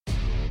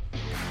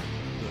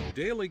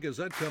Daily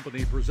Gazette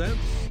Company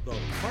presents the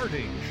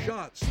Parting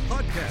Shots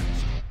Podcast.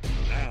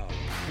 Now,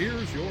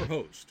 here's your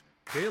host,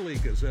 Daily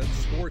Gazette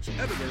sports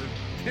editor,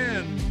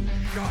 Ken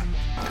Schott.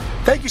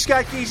 Thank you,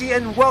 Scott Geezy,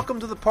 and welcome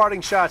to the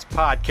Parting Shots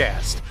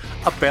Podcast.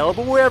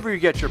 Available wherever you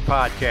get your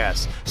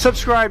podcasts.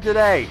 Subscribe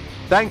today.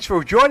 Thanks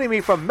for joining me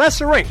from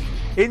Messer Inc.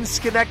 in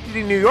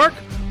Schenectady, New York,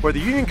 where the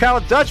Union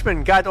College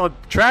Dutchmen got on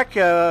track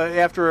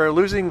after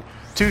losing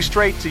two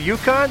straight to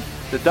UConn.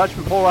 The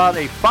Dutchmen pulled out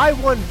a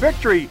 5-1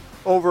 victory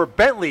over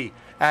Bentley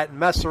at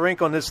Messer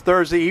Inc. on this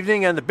Thursday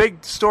evening. And the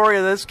big story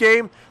of this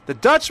game, the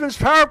Dutchmen's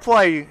power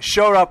play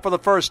showed up for the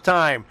first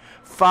time.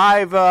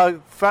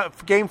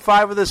 Game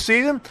 5 of the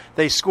season,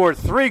 they scored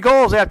 3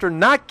 goals after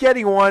not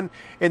getting one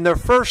in their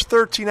first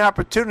 13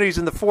 opportunities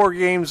in the 4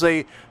 games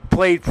they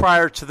played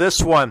prior to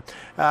this one.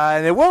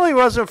 And it really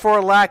wasn't for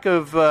a lack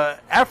of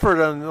effort,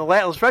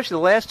 especially the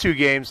last 2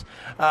 games.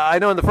 I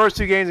know in the first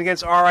 2 games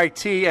against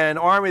RIT and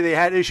Army, they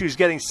had issues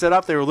getting set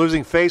up. They were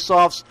losing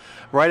faceoffs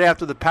right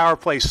after the power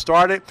play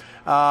started.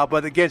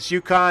 But against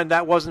UConn,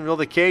 that wasn't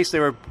really the case. They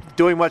were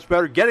doing much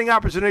better, getting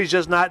opportunities,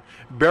 just not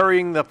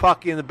burying the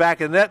puck in the back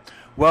of the net.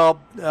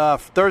 Well,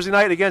 Thursday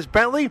night against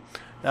Bentley,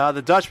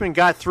 the Dutchmen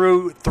got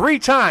through 3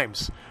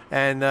 times,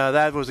 and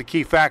that was a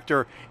key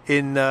factor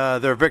in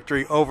their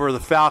victory over the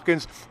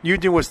Falcons.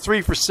 Union was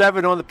 3 for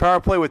 7 on the power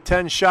play with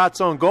 10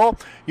 shots on goal.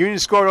 Union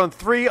scored on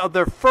 3 of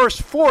their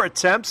first 4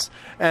 attempts,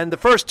 and the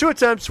first 2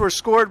 attempts were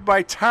scored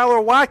by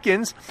Tyler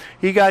Watkins.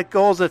 He got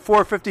goals at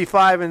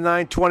 4:55 and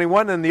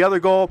 9:21, and the other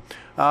goal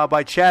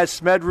by Chad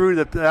Smedrud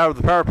out of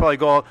the power play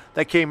goal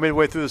that came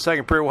midway through the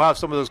second period. We'll have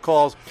some of those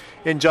calls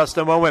in just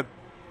a moment.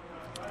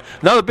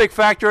 Another big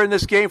factor in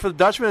this game for the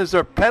Dutchmen is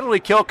their penalty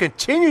kill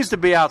continues to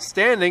be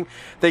outstanding.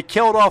 They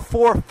killed off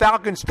 4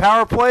 Falcons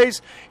power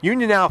plays.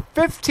 Union now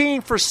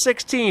 15 for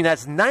 16.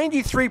 That's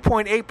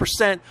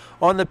 93.8%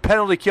 on the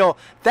penalty kill.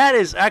 That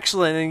is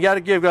excellent, and you got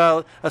to give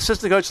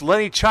assistant coach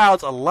Lenny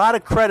Childs a lot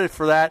of credit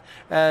for that.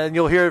 And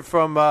you'll hear it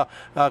from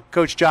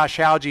Coach Josh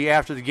Halge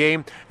after the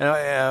game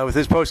with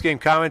his post-game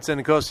comments.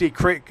 And of course, he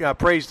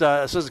praised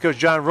assistant coach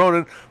John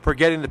Ronan for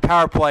getting the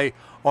power play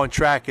on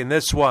track in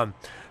this one.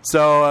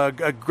 So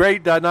a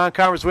great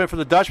non-conference win for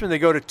the Dutchmen. They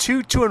go to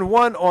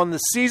 2-2-1 on the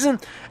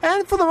season,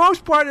 and for the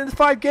most part, in the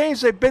 5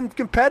 games, they've been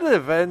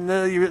competitive. And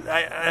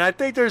I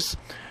think there's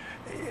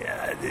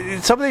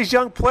some of these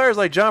young players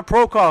like John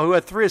Prokop, who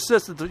had 3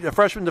 assists, a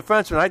freshman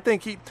defenseman. I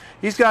think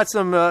he's got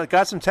some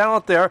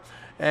talent there.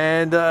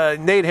 And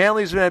Nate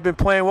Hanley's been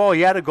playing well.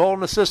 He had a goal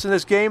and assist in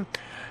this game.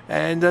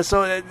 And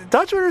so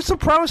Dutchmen are some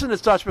promise in this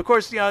Dutchman. Of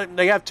course,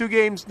 they have 2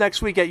 games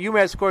next week at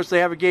UMass. Of course, they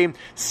have a game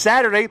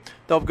Saturday.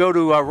 They'll go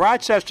to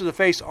Rochester to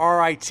face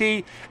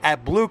RIT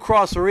at Blue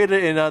Cross Arena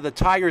in the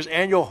Tigers'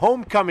 annual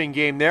homecoming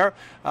game there.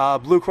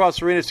 Blue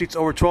Cross Arena seats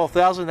over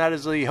 12,000. That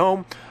is the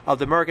home of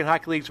the American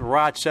Hockey League's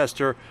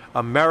Rochester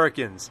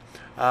Americans.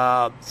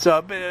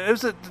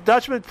 The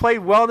Dutchmen played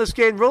well in this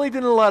game, really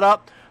didn't let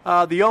up.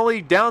 The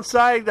only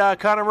downside,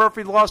 Connor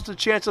Murphy lost a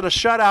chance at a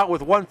shutout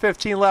with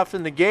 1:15 left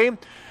in the game.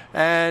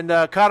 And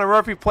Connor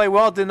Murphy played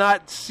well, did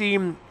not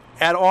seem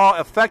at all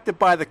affected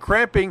by the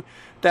cramping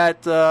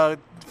that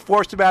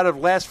forced him out of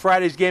last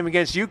Friday's game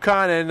against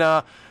UConn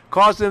and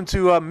caused him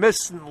to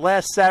miss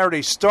last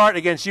Saturday's start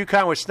against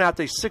UConn, which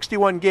snapped a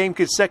 61-game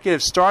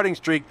consecutive starting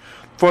streak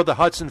for the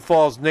Hudson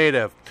Falls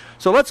native.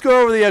 So let's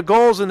go over the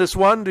goals in this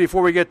one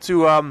before we get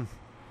to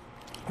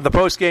the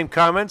post-game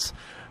comments.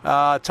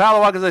 Tyler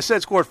Watkins, as I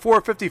said, scored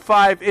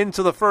 4:55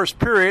 into the first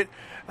period.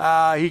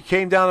 He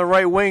came down the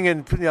right wing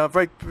and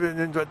right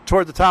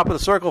toward the top of the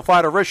circle,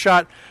 fired a wrist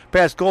shot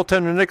past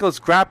goaltender Nicholas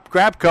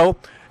Grabko.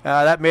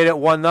 That made it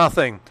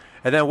 1-0.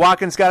 And then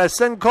Watkins got a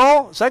second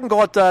goal at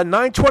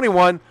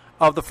 9:21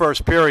 of the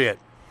first period.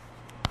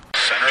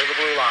 Center of the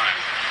blue line.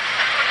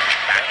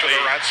 Back to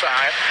the right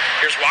side.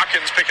 Here's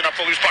Watkins picking up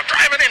the loose puck.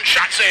 Driving in.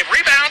 Shot save.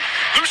 Rebound.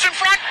 Loose in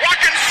front.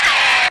 Watkins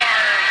scores!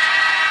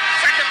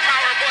 Second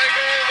power play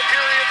goal of the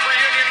period for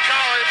Union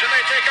College, and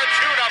they take a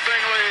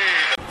 2-0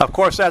 lead. Of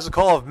course, that's a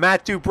call of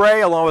Matt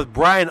Dubre along with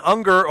Brian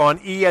Unger on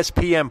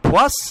ESPN+.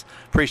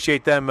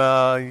 Appreciate them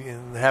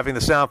having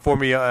the sound for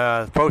me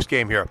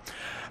post-game here.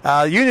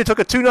 Union took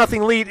a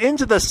 2-0 lead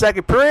into the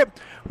second period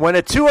when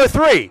at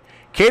 2:03,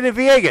 Caden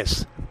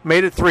Villegas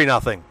made it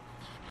 3-0.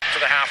 To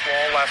the half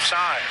wall left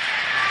side.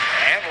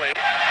 Handley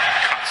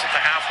cuts at the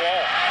half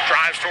wall.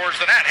 Drives towards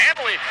the net.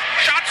 Handley,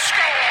 shot,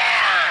 score!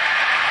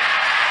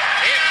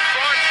 In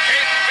front,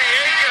 Caden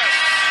Villegas.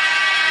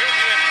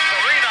 Union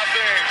 3-0.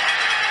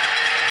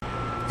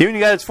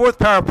 Union got its 4th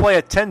power play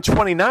at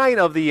 10:29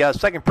 of the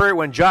second period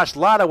when Josh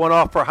Latta went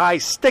off for high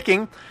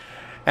sticking.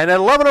 And at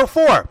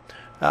 11:04,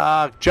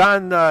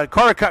 John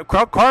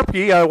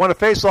Karpke won a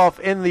faceoff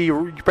in the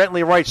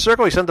Bentley right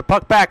circle. He sent the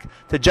puck back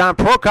to John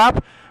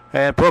Prokop,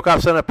 and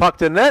Prokop sent a puck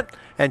to the net,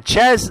 and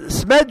Chaz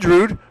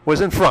Smedrud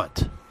was in front.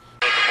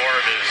 The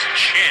board is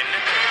Chin,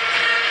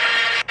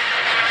 the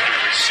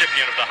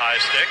recipient of the high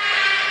stick.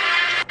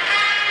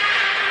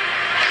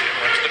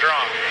 Wins the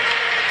draw.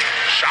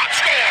 Shot,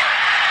 score!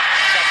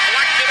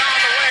 Deflected on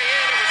the way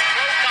in. It was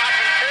Prokop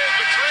who pulled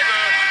the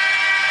trigger,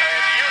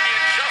 and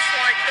Union, just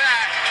like that,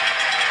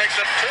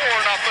 it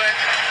 4-0.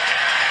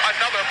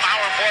 Another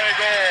power play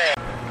goal.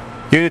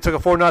 Union took a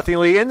 4-0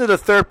 lead into the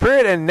third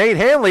period, and Nate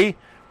Hanley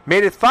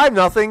made it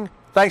 5-0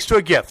 thanks to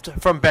a gift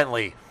from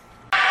Bentley.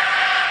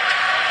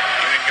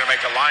 Union going to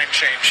make a line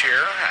change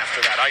here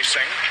after that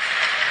icing.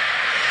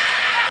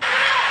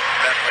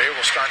 Bentley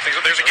will start things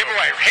up. There's a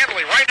giveaway.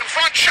 Hanley right in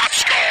front. Shot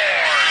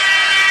scores.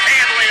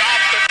 Hanley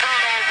off the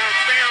turnover.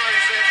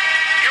 Buries it.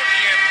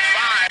 Union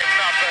 5-0.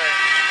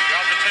 You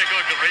have to take a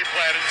look at the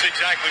replay. I didn't see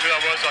exactly who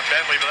that was on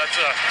Bentley, but that's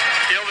a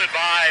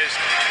ill-advised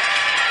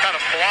kind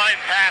of blind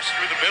pass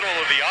through the middle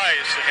of the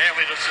ice. And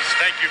Hanley just says,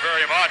 thank you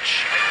very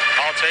much.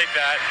 I'll take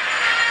that.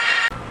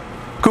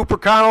 Cooper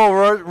Connell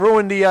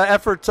ruined the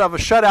efforts of a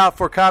shutout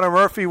for Connor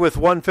Murphy with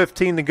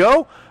 1:15 to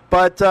go.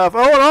 But all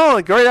in all,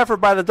 a great effort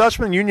by the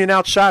Dutchman. Union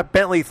outshot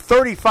Bentley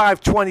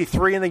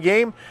 35-23 in the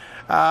game.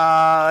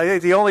 I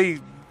think the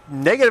only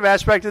negative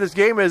aspect of this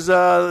game is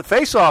the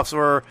face-offs,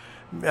 where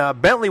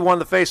Bentley won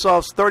the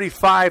face-offs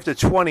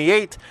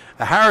 35-28.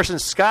 Harrison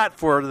Scott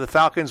for the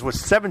Falcons was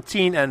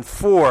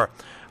 17-4.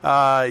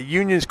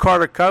 Union's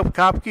Carter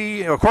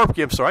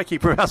Korpke, I'm sorry, I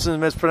keep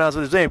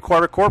mispronouncing his name.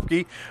 Carter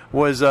Korpke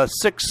was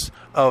 6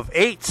 of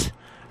 8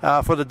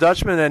 for the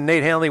Dutchman, and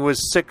Nate Hanley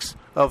was 6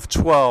 of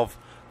 12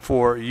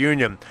 for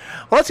Union.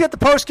 Well, let's get the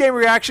post-game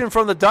reaction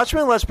from the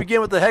Dutchman. Let's begin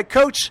with the head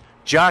coach,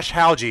 Josh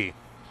Halge.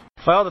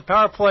 Well, the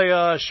power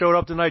play showed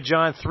up tonight,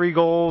 John. 3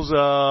 goals.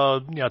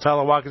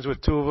 Tyler Watkins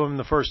with 2 of them,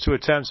 the first 2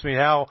 attempts. I mean,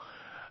 how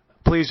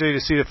pleased are you to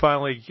see that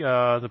finally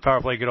the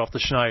power play get off the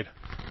schneid?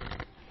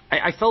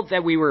 I felt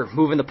that we were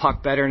moving the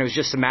puck better, and it was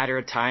just a matter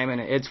of time. And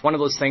it's one of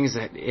those things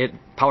that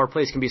power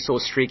plays can be so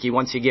streaky.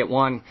 Once you get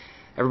one,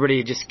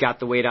 everybody just got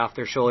the weight off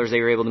their shoulders.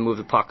 They were able to move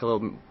the puck a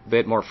little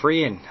bit more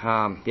free. And,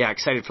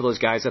 excited for those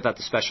guys. I thought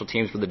the special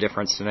teams were the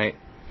difference tonight.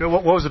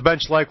 What was the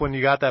bench like when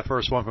you got that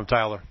first one from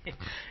Tyler?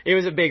 It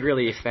was a big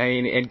relief. I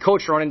mean, and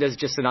Coach Ronan does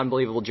just an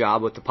unbelievable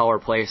job with the power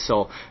play.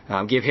 So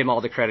give him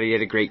all the credit. He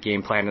had a great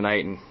game plan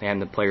tonight,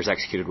 and the players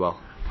executed well.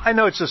 I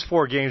know it's just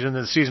 4 games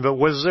into the season, but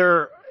was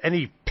there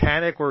any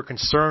panic or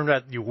concern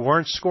that you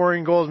weren't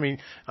scoring goals? I mean,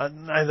 I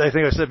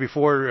think I said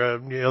before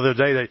the other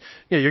day that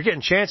you're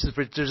getting chances,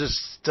 but there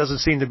just doesn't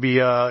seem to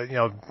be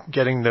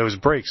getting those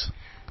breaks.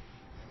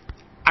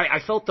 I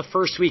felt the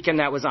first weekend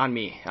that was on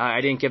me.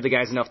 I didn't give the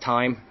guys enough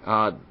time.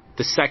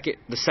 The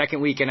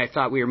second weekend, I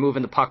thought we were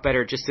moving the puck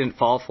better. It just didn't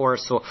fall for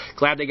us. So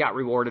glad they got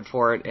rewarded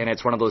for it. And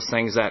it's one of those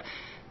things that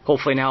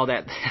hopefully now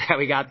that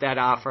we got that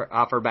off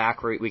our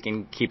back, we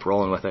can keep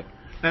rolling with it.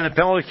 And the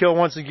penalty kill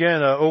once again,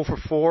 0 for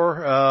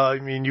 4. I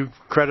mean, you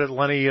credit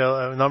Lenny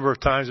a number of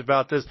times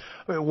about this.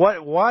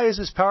 Why is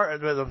this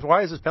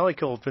penalty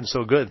kill been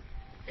so good?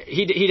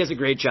 He does a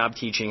great job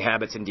teaching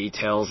habits and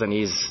details, and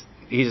he's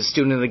a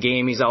student of the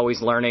game. He's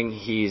always learning.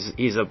 He's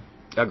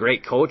a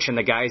great coach, and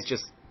the guys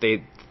just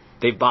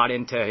they've bought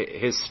into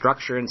his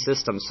structure and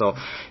system. So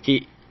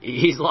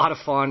he's a lot of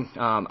fun.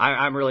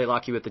 I'm really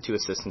lucky with the 2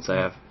 assistants I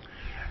have.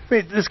 I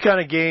mean, this kind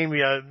of game,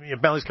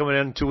 Bentley's coming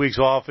in 2 weeks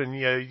off, and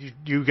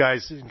you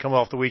guys come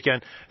off the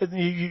weekend.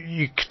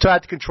 You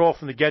tried to control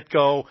from the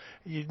get-go.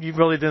 You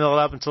really didn't let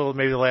up until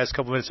maybe the last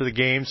couple minutes of the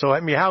game. So,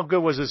 I mean, how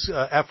good was this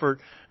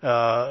effort,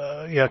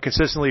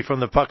 consistently from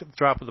the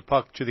drop of the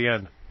puck to the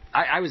end?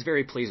 I was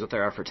very pleased with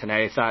our effort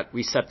tonight. I thought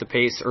we set the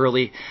pace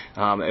early.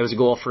 It was a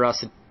goal for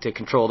us to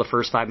control the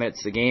first 5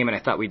 minutes of the game, and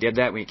I thought we did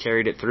that. We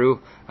carried it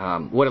through.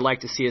 Would have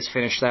liked to see us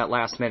finish that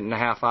last minute and a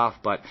half off,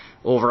 but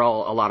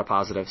overall, a lot of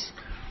positives.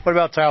 What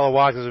about Tyler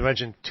Watkins? I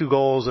mentioned 2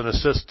 goals and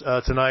assist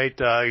tonight.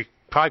 He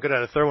probably could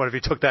have had a third one if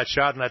he took that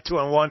shot in that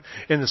 2-on-1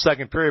 in the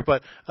second period,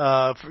 but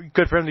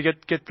good for him to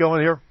get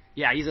going here.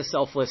 Yeah, he's a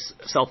selfless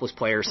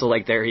player. So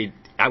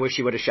I wish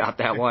he would have shot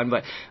that one,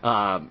 but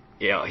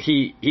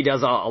he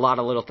does a lot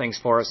of little things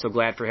for us. So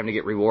glad for him to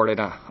get rewarded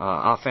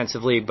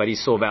offensively, but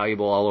he's so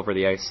valuable all over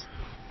the ice.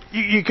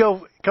 You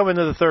come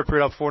into the third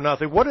period up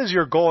 4-0. What is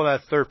your goal in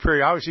that third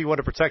period? Obviously, you want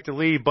to protect the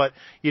lead, but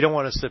you don't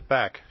want to sit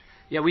back.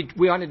 Yeah, we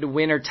wanted to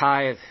win or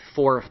tie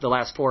for the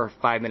last 4 or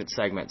 5 minute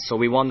segments. So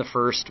we won the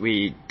first,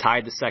 we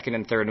tied the second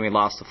and third, and we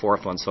lost the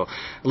fourth one. So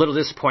a little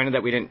disappointed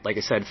that we didn't, like I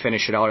said,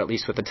 finish it out at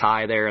least with a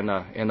tie there in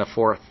the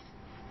fourth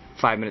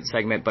 5 minute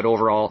segment. But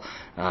overall,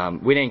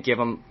 we didn't give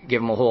them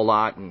a whole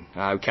lot, and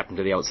we kept them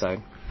to the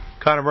outside.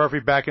 Connor Murphy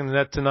back in the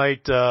net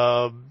tonight,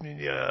 a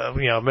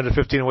minute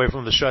 15 away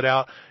from the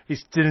shutout. He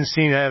didn't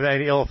seem to have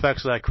any ill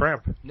effects of that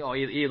cramp. No,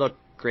 he looked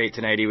great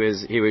tonight. He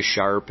was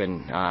sharp,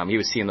 and he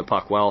was seeing the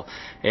puck well.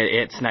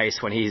 It's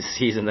nice when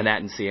he's in the net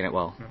and seeing it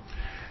well.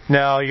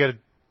 Now you got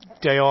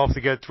a day off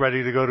to get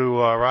ready to go to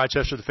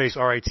Rochester to face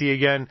RIT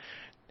again.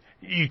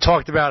 You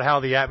talked about how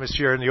the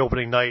atmosphere in the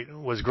opening night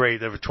was great.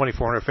 There were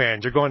 2,400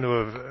 fans. You're going to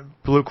a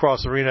Blue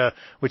Cross Arena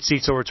which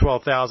seats over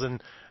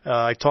 12,000.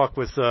 I talked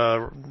with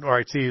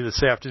RIT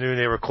this afternoon.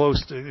 They were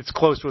close. It's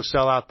close to a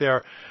sellout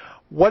there.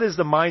 What is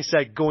the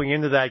mindset going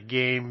into that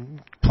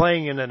game,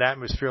 playing in an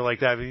atmosphere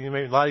like that? I mean,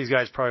 a lot of these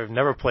guys probably have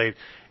never played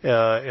in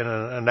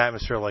an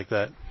atmosphere like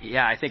that.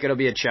 Yeah, I think it'll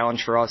be a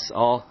challenge for us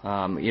all.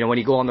 When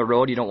you go on the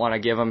road, you don't want to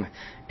give them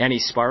any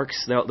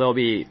sparks. They'll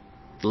be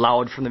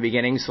loud from the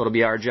beginning, so it'll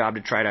be our job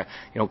to try to,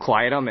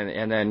 quiet them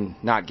and then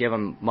not give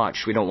them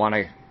much. We don't want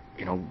to,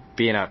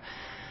 be in a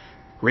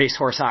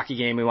racehorse hockey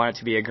game. We want it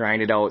to be a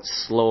grinded out,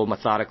 slow,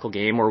 methodical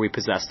game where we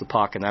possess the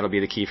puck, and that'll be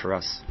the key for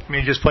us. I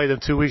mean, you just played them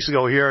 2 weeks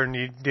ago here, and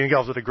you didn't get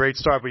off with a great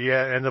start, but you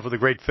ended up with a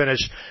great finish.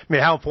 I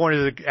mean, how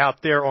important is it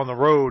out there on the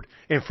road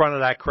in front of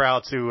that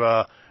crowd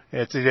to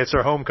it's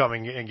their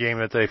homecoming game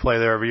that they play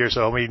there every year.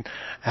 So, I mean,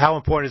 how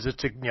important is it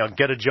to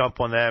get a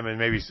jump on them and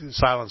maybe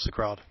silence the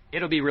crowd?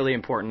 It'll be really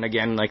important.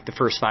 Again, like the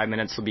first 5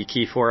 minutes will be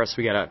key for us.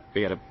 We gotta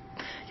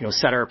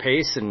set our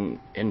pace and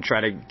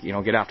try to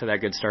get off to that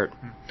good start.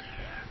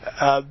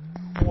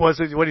 What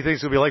do you think it's going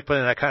to be like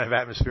playing in that kind of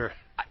atmosphere?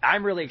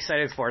 I'm really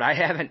excited for it. I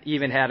haven't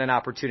even had an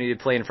opportunity to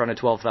play in front of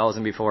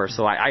 12,000 before,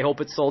 so I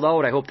hope it's sold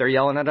out. I hope they're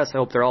yelling at us. I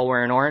hope they're all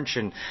wearing orange,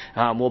 and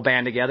we'll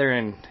band together,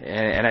 and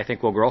I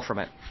think we'll grow from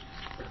it.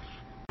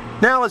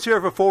 Now let's hear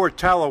for forward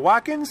Tyler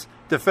Watkins,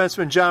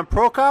 defenseman John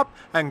Prokop,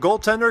 and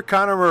goaltender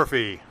Connor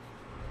Murphy.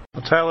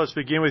 Well, Tyler, let's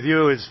begin with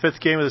you. His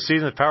 5th game of the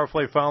season, the power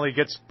play finally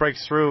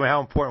breaks through.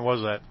 How important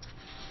was that?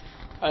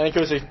 I think it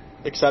was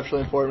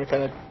exceptionally important. We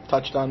kind of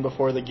touched on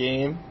before the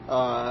game.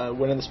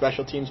 Winning the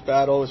special teams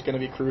battle was going to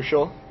be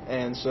crucial,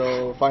 and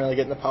so finally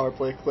getting the power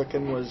play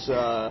clicking was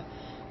a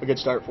good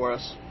start for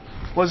us.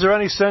 Was there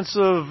any sense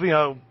of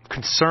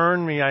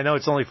concern? I mean, I know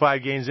it's only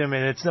 5 games in,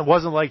 and it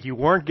wasn't like you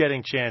weren't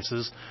getting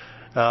chances.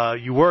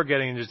 You were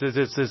getting just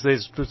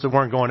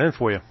weren't going in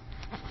for you.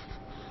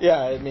 Yeah,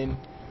 I mean,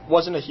 it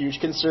wasn't a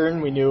huge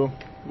concern. We knew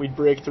we'd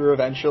break through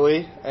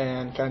eventually,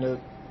 and kind of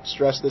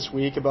stressed this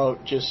week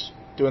about just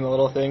doing the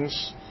little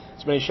things,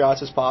 as many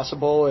shots as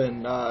possible,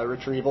 and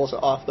retrievals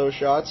off those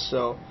shots.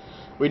 So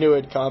we knew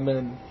it'd come,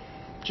 and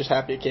just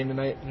happy it came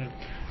tonight.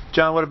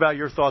 John, what about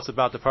your thoughts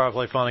about the power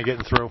play finally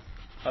getting through?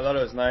 I thought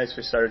it was nice.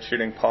 We started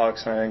shooting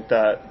pucks, and I think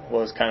that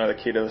was kind of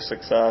the key to the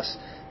success.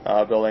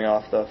 Building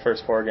off the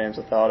first 4 games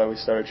without it, we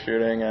started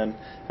shooting, and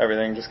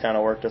everything just kind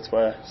of worked its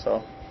way.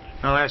 So,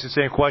 I'll ask you the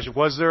same question.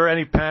 Was there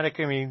any panic?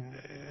 I mean,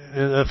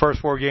 in the first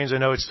 4 games, I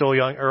know it's still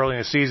early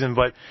in the season,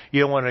 but you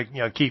don't want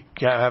to keep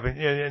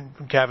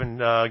having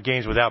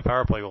games without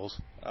power play goals.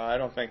 I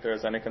don't think there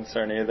was any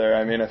concern either.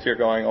 I mean, if you're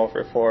going 0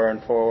 for 4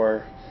 and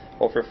 0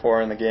 for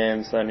 4 in the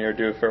games, then you're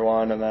due for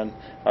one, and then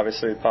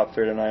obviously we popped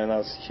 3 tonight, and that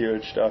was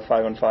huge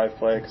 5-on-5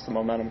 play because the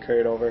momentum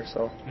carried over.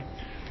 So.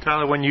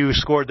 Tyler, when you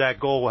scored that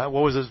goal, what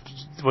was it?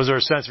 Was there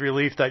a sense of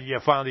relief that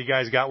finally you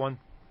guys got one?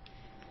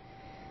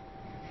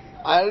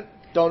 I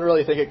don't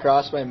really think it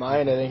crossed my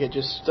mind. I think it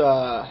just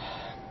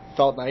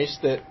felt nice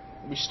that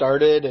we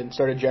started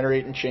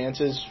generating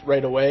chances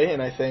right away,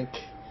 and I think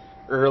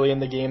early in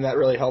the game that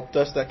really helped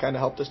us. That kind of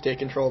helped us take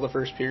control of the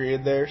first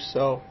period there.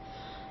 So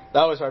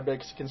that was our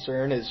biggest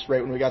concern, is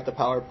right when we got the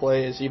power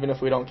play, is even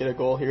if we don't get a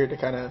goal here, to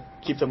kind of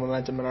keep the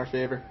momentum in our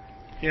favor.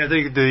 Yeah, I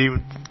think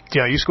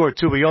you scored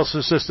 2, but you also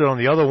assisted on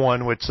the other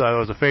one, which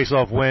was a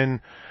face-off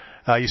win.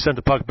 You sent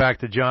the puck back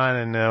to John,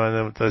 and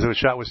the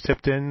shot was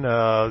tipped in.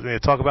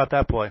 Talk about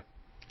that play.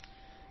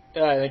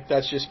 Yeah, I think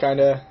that's just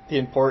kind of the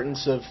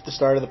importance of the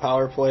start of the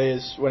power play,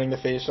 is winning the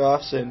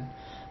face-offs, and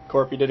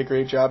Corpy did a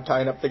great job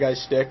tying up the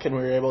guy's stick, and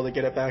we were able to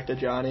get it back to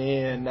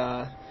Johnny, and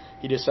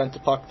he just sent the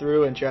puck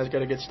through, and Chaz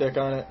got a good stick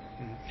on it.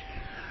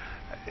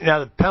 Now,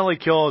 the penalty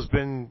kill has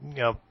been,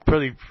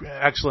 pretty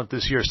excellent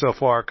this year so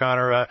far,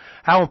 Connor.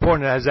 How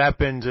important has that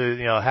been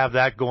to, have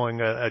that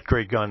going at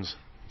Great Guns?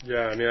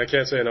 Yeah, I mean, I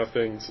can't say enough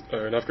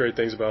great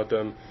things about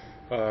them.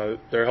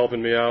 They're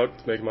helping me out,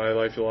 making my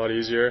life a lot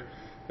easier,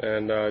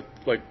 and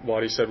like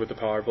Waddy said with the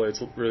power play,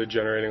 it's really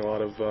generating a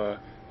lot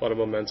of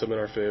momentum in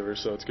our favor.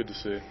 So it's good to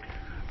see.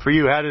 For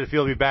you, how did it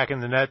feel to be back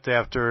in the net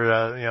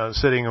after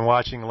sitting and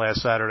watching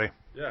last Saturday?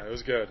 Yeah, it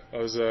was good.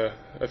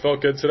 I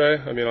felt good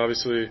today. I mean,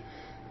 obviously,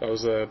 I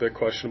was a bit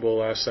questionable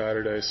last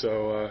Saturday,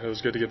 so it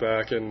was good to get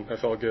back, and I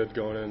felt good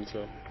going in.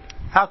 So,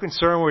 how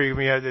concerned were you? I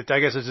mean, I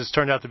guess it just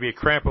turned out to be a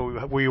cramp,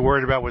 but were you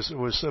worried about was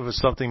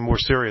something more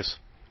serious?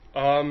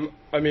 I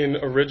mean,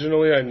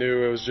 originally I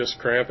knew it was just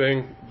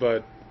cramping,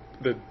 but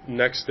the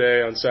next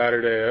day on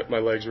Saturday, my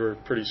legs were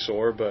pretty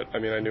sore. But I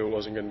mean, I knew it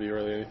wasn't going to be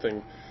really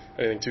anything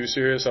too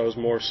serious. I was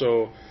more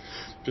so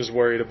just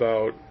worried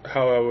about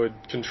how I would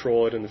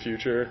control it in the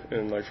future,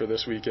 and like for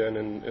this weekend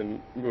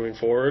and moving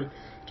forward.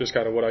 Just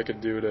kind of what I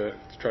could do to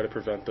try to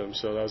prevent them.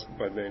 So that was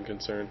my main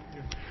concern.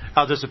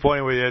 How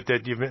disappointing were you that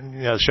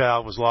the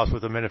shutout was lost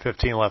with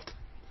 1:15 left?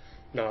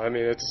 No, I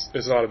mean,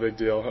 it's not a big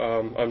deal.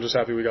 I'm just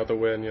happy we got the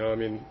win. I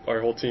mean,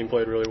 our whole team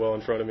played really well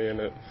in front of me, and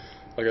it,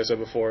 like I said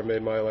before, it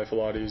made my life a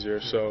lot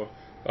easier. So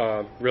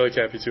really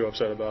can't be too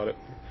upset about it.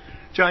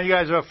 John, you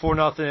guys are up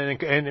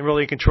 4-0 and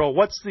really in control.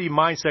 What's the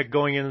mindset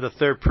going into the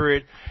third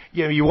period?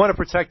 You want to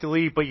protect the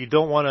lead, but you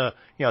don't want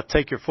to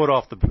take your foot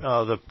off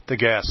the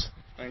gas.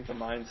 I think the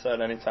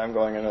mindset anytime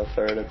going into the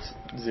third, it's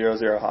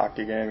 0-0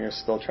 hockey game. You're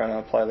still trying to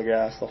apply the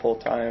gas the whole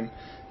time.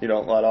 You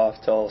don't let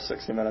off till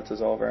 60 minutes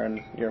is over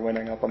and you're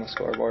winning up on the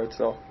scoreboard.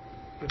 So,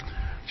 did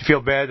you feel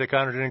bad that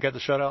Connor didn't get the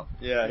shutout?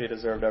 Yeah, he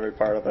deserved every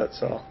part of it.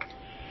 So,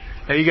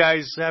 now you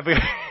guys have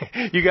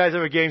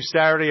a game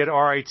Saturday at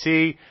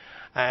RIT.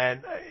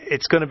 And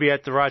it's going to be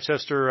at the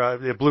Rochester,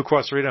 the Blue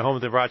Cross Arena, home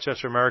of the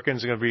Rochester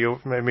Americans. There's going to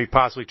be maybe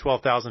possibly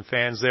 12,000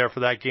 fans there for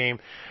that game.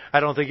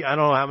 I don't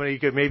know how many you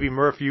could, maybe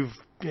Murph,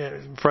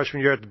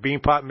 freshman year at the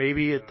Beanpot,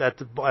 maybe at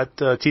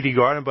TD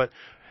Garden, but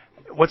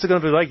what's it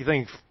going to be like, you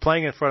think,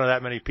 playing in front of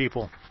that many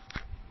people?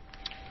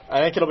 I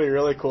think it'll be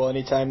really cool.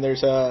 Anytime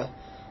there's a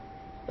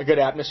good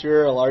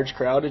atmosphere, a large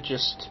crowd, it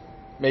just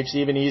makes it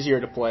even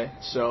easier to play.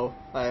 So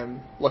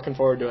I'm looking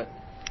forward to it.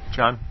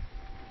 John?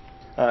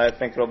 I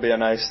think it'll be a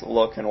nice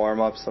look in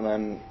warm-ups, and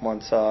then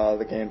once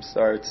the game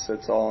starts,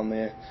 it's all on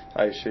the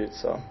ice sheet.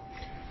 So.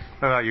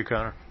 How about you,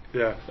 Connor?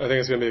 Yeah, I think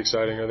it's going to be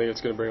exciting. I think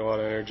it's going to bring a lot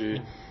of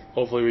energy.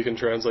 Hopefully we can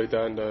translate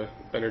that into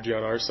energy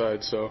on our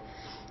side. So,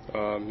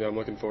 I'm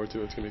looking forward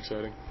to it. It's going to be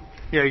exciting.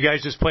 Yeah, you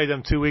guys just played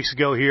them 2 weeks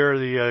ago here,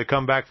 the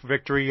comeback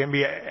victory. I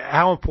mean,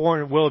 how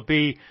important will it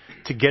be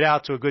to get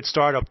out to a good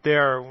start up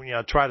there,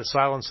 try to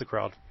silence the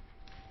crowd?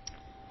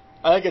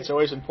 I think it's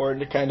always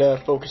important to kind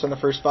of focus on the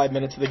first 5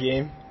 minutes of the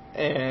game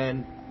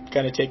and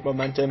kind of take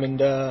momentum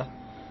into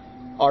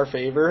our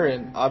favor.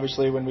 And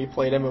obviously when we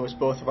played them, it was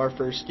both of our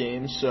first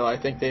games. So I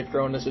think they've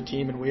grown as a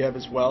team and we have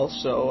as well.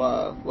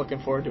 So looking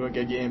forward to a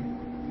good game.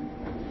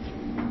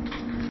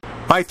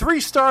 My 3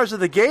 stars of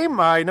the game,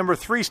 my number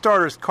 3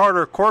 starter is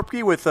Carter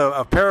Korpke with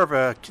a pair of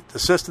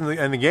assists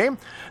in the game.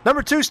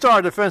 Number 2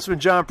 star, defenseman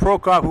John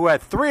Prokop, who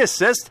had 3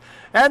 assists.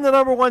 And the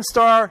number 1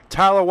 star,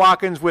 Tyler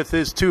Watkins, with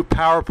his 2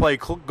 power play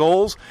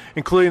goals,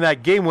 including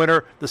that game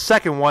winner, the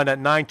second one at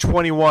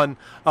 9:21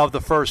 of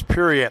the first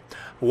period.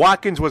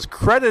 Watkins was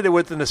credited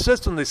with an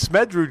assist on the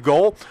Smedrud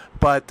goal,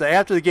 but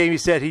after the game he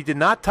said he did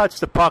not touch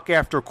the puck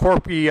after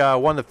Korpke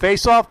won the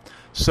faceoff.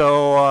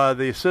 So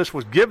the assist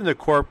was given to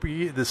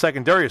Korpke. The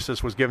secondary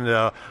assist was given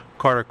to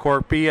Carter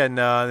Korpke and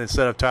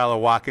instead of Tyler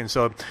Watkins.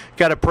 So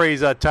got to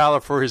praise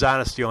Tyler for his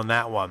honesty on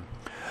that one.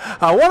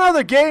 One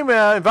other game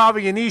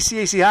involving an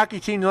ECAC hockey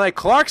team tonight,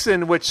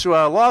 Clarkson, which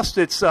lost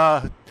its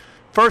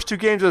first 2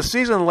 games of the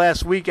season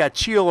last week at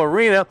Cheel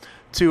Arena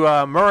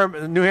to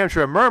New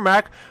Hampshire and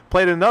Merrimack.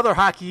 Played another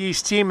Hockey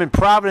East team in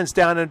Providence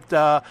down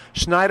at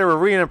Schneider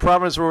Arena in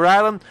Providence, Rhode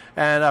Island.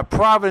 And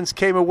Providence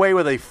came away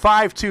with a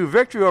 5-2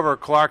 victory over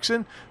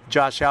Clarkson,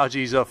 Josh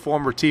Halgey's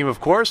former team, of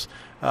course.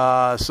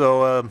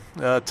 So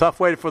tough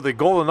way for the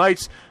Golden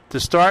Knights to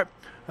start.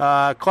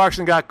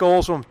 Clarkson got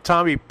goals from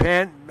Tommy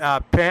Passinen,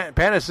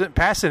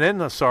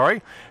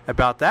 sorry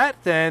about that.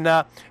 And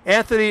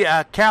Anthony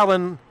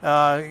Callan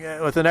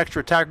with an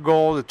extra attacker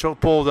goal that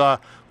pulled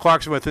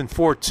Clarkson within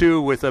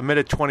 4-2 with a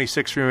minute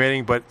 26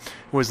 remaining, but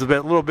it was a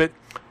little bit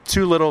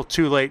too little,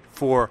 too late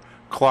for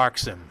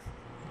Clarkson.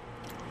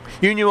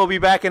 Union will be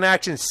back in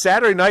action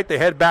Saturday night. They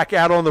head back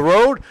out on the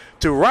road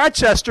to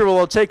Rochester, where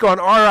they'll take on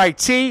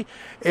RIT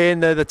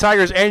in the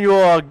Tigers'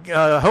 annual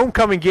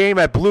homecoming game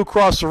at Blue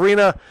Cross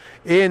Arena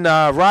in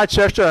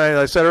Rochester. As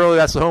I said earlier,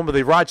 that's the home of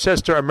the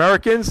Rochester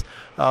Americans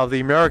of the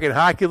American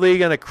Hockey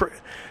League, and a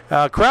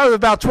crowd of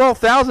about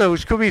 12,000,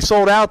 which could be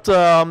sold out.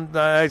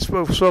 I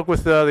spoke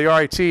with the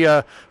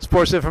RIT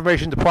Sports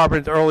Information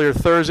Department earlier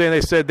Thursday, and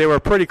they said they were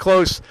pretty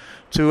close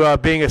to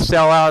being a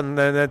sellout, and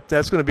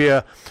that's going to be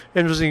an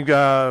interesting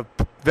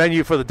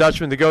venue for the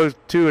Dutchmen to go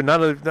to. And I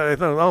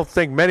don't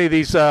think many of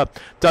these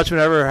Dutchmen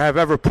have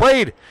ever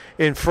played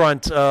in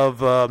front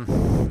of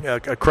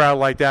a crowd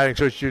like that. And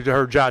so you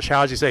heard Josh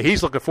Halgey say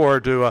he's looking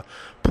forward to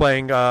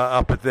playing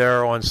up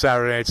there on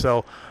Saturday night.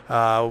 So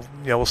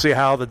we'll see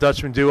how the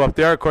Dutchmen do up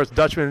there. Of course, the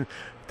Dutchmen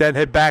then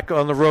head back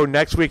on the road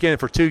next weekend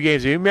for 2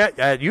 games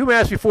at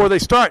UMass before they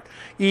start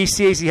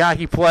ECAC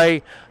hockey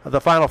play the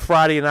final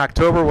Friday in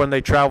October when they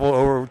travel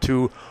over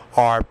to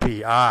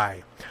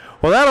RPI.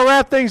 Well, that'll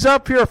wrap things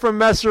up here from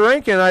Messer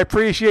Inc., and I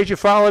appreciate you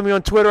following me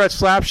on Twitter at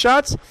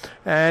Slapshots.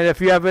 And if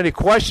you have any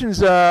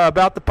questions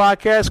about the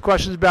podcast,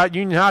 questions about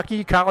Union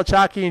hockey, college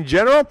hockey in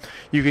general,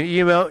 you can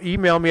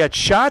email me at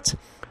shot,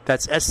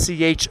 that's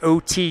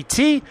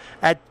SCHOTT,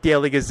 at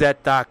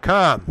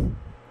dailygazette.com.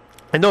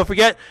 And don't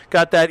forget,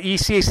 got that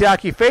ECAC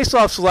hockey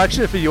face-off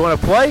selection if you want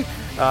to play.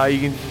 You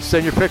can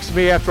send your picks to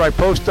me after I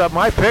post up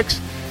my picks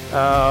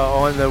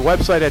on the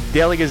website at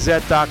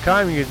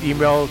dailygazette.com. You can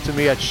email to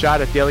me at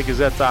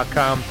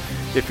shot@dailygazette.com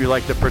if you'd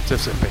like to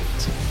participate.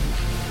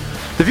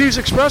 The views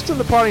expressed in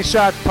the Parting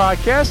Shots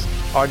podcast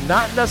are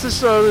not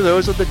necessarily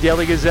those of the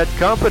Daily Gazette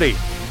Company.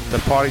 The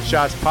Parting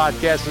Shots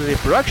podcast is a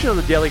production of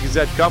the Daily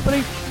Gazette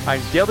Company. I'm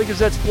Daily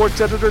Gazette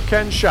sports editor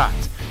Ken Schott.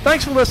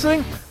 Thanks for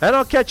listening, and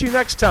I'll catch you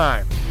next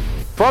time.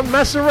 From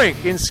Messer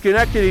Inc. in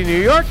Schenectady, New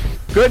York,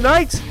 good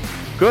night,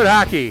 good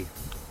hockey.